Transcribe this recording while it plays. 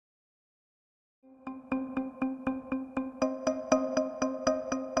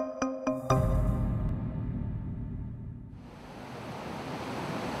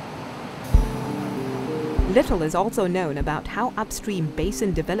Little is also known about how upstream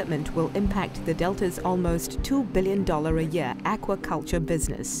basin development will impact the Delta's almost $2 billion a year aquaculture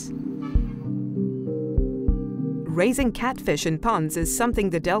business. Raising catfish in ponds is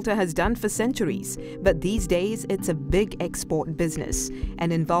something the Delta has done for centuries, but these days it's a big export business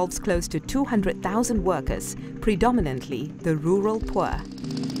and involves close to 200,000 workers, predominantly the rural poor.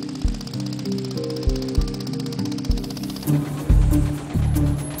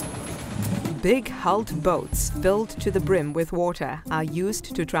 Big hulled boats filled to the brim with water are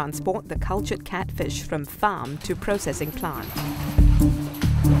used to transport the cultured catfish from farm to processing plant.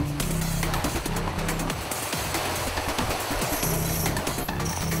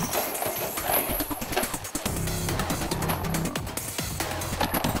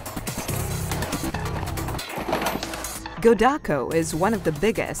 Godaco is one of the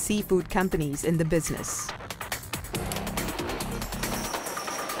bigger seafood companies in the business.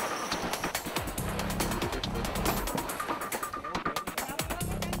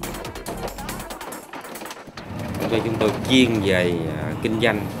 Công ty chúng tôi chuyên về kinh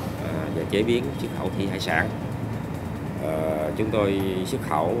doanh và chế biến xuất khẩu thủy hải sản. Chúng tôi xuất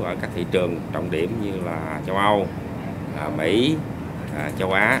khẩu ở các thị trường trọng điểm như là châu Âu, Mỹ,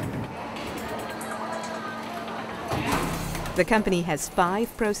 châu Á. The company has 5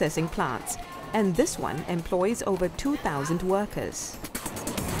 processing plants, and this one employs over 2,000 workers.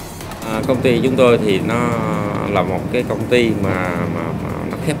 Công ty chúng tôi thì nó là một cái công ty mà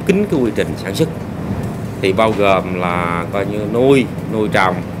nó khép kín cái quy trình sản xuất, thì bao gồm là coi như nuôi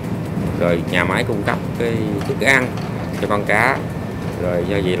trồng, rồi nhà máy cung cấp cái thức ăn cho con cá, rồi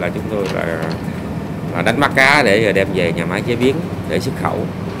do vậy là chúng tôi là đánh bắt cá để đem về nhà máy chế biến để xuất khẩu.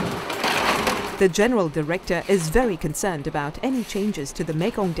 The General Director is very concerned about any changes to the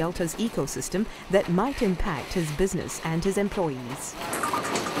Mekong Delta's ecosystem that might impact his business and his employees.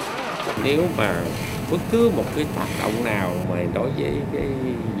 Nếu mà bất cứ một cái tác động nào mà đối với cái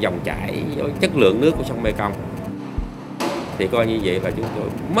dòng chảy, với chất lượng nước của sông Mekong, thì coi như vậy là chúng tôi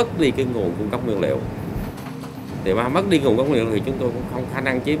mất đi cái nguồn cung cấp nguyên liệu. Thì mà mất đi nguồn cung cấp nguyên liệu thì chúng tôi cũng không khả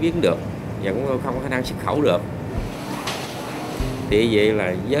năng chế biến được, và cũng không có khả năng xuất khẩu được. Thì vậy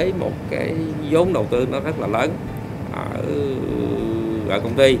là với một cái vốn đầu tư nó rất là lớn ở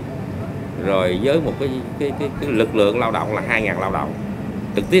công ty, rồi với một cái lực lượng lao động là 2.000 lao động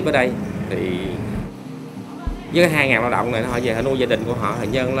trực tiếp ở đây, thì với 2.000 lao động này họ về họ nuôi gia đình của họ thì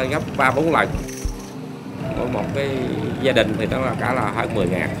nhân lên gấp 3-4 lần. Mỗi một cái gia đình thì nó là cả là hơn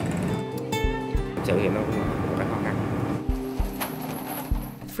 10.000. Thực sự thì nó rất khó khăn.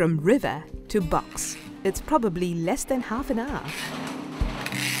 From river to box, it's probably less than half an hour.